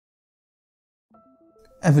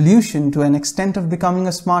Evolution to an extent of becoming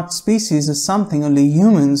a smart species is something only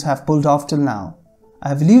humans have pulled off till now.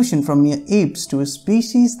 Evolution from mere apes to a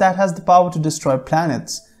species that has the power to destroy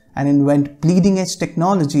planets and invent bleeding-edge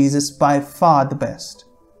technologies is by far the best.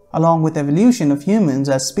 Along with evolution of humans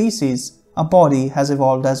as species, our body has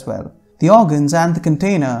evolved as well. The organs and the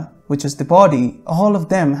container, which is the body, all of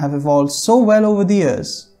them have evolved so well over the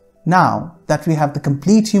years. Now that we have the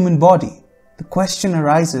complete human body, the question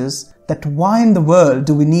arises that why in the world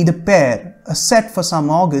do we need a pair, a set for some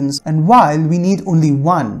organs, and while we need only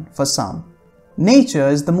one for some? Nature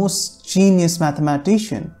is the most genius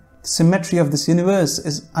mathematician. The symmetry of this universe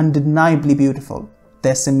is undeniably beautiful.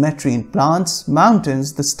 There's symmetry in plants,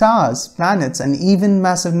 mountains, the stars, planets, and even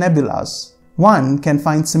massive nebulas. One can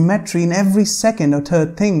find symmetry in every second or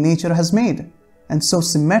third thing nature has made. And so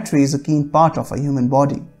symmetry is a keen part of our human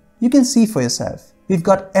body. You can see for yourself, we've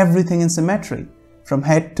got everything in symmetry, from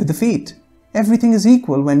head to the feet. Everything is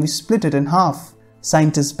equal when we split it in half.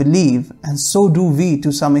 Scientists believe, and so do we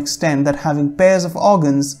to some extent, that having pairs of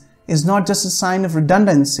organs is not just a sign of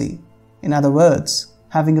redundancy. In other words,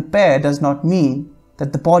 having a pair does not mean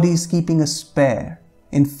that the body is keeping a spare.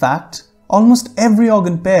 In fact, almost every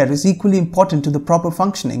organ pair is equally important to the proper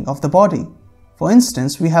functioning of the body. For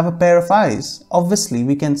instance, we have a pair of eyes. Obviously,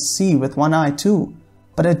 we can see with one eye too,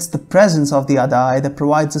 but it's the presence of the other eye that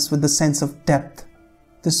provides us with the sense of depth.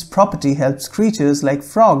 This property helps creatures like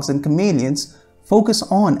frogs and chameleons focus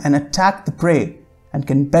on and attack the prey and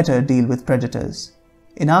can better deal with predators.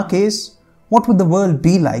 In our case, what would the world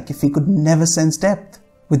be like if we could never sense depth?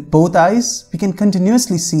 With both eyes, we can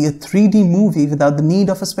continuously see a 3D movie without the need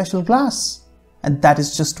of a special glass. And that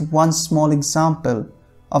is just one small example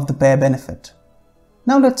of the pair benefit.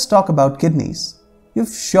 Now let's talk about kidneys.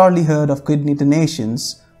 You've surely heard of kidney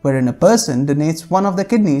donations, wherein a person donates one of their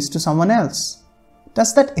kidneys to someone else.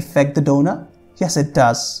 Does that affect the donor? Yes, it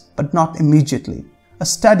does, but not immediately. A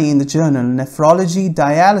study in the journal Nephrology,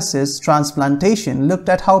 Dialysis, Transplantation looked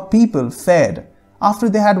at how people fared after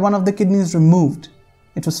they had one of the kidneys removed.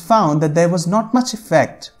 It was found that there was not much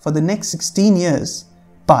effect for the next 16 years,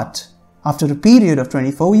 but after a period of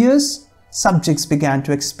 24 years, subjects began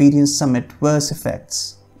to experience some adverse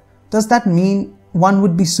effects. Does that mean one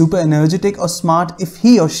would be super energetic or smart if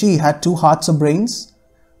he or she had two hearts or brains?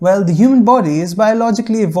 Well, the human body is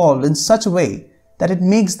biologically evolved in such a way that it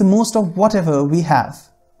makes the most of whatever we have,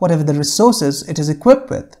 whatever the resources it is equipped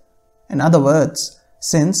with. In other words,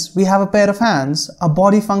 since we have a pair of hands, our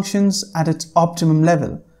body functions at its optimum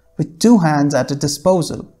level, with two hands at its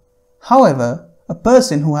disposal. However, a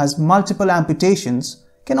person who has multiple amputations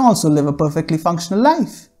can also live a perfectly functional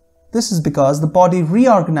life. This is because the body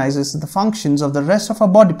reorganizes the functions of the rest of our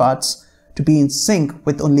body parts to be in sync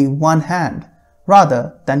with only one hand,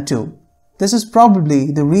 rather than two. This is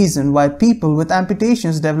probably the reason why people with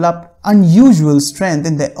amputations develop unusual strength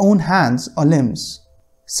in their own hands or limbs.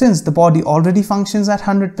 Since the body already functions at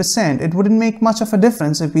 100%, it wouldn't make much of a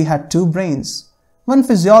difference if we had two brains. One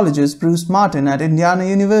physiologist, Bruce Martin at Indiana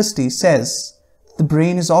University, says the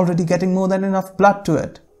brain is already getting more than enough blood to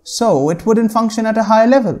it, so it wouldn't function at a higher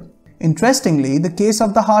level. Interestingly, the case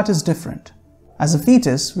of the heart is different. As a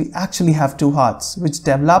fetus, we actually have two hearts, which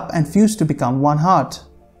develop and fuse to become one heart.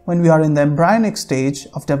 When we are in the embryonic stage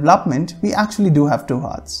of development, we actually do have two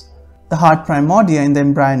hearts. The heart primordia in the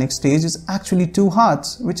embryonic stage is actually two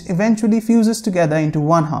hearts, which eventually fuses together into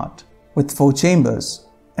one heart, with 4 chambers.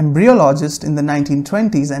 Embryologists in the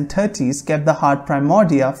 1920s and 30s kept the heart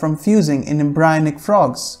primordia from fusing in embryonic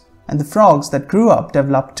frogs, and the frogs that grew up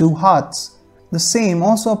developed two hearts. The same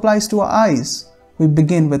also applies to our eyes. We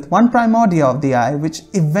begin with one primordia of the eye, which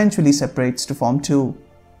eventually separates to form two.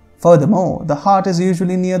 Furthermore, the heart is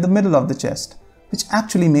usually near the middle of the chest, which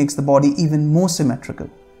actually makes the body even more symmetrical.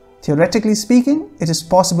 Theoretically speaking, it is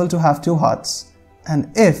possible to have two hearts,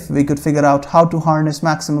 and if we could figure out how to harness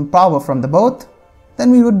maximum power from the both,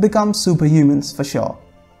 then we would become superhumans for sure.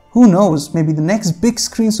 Who knows, maybe the next big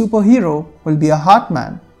screen superhero will be a heart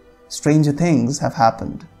man. Stranger things have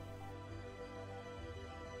happened.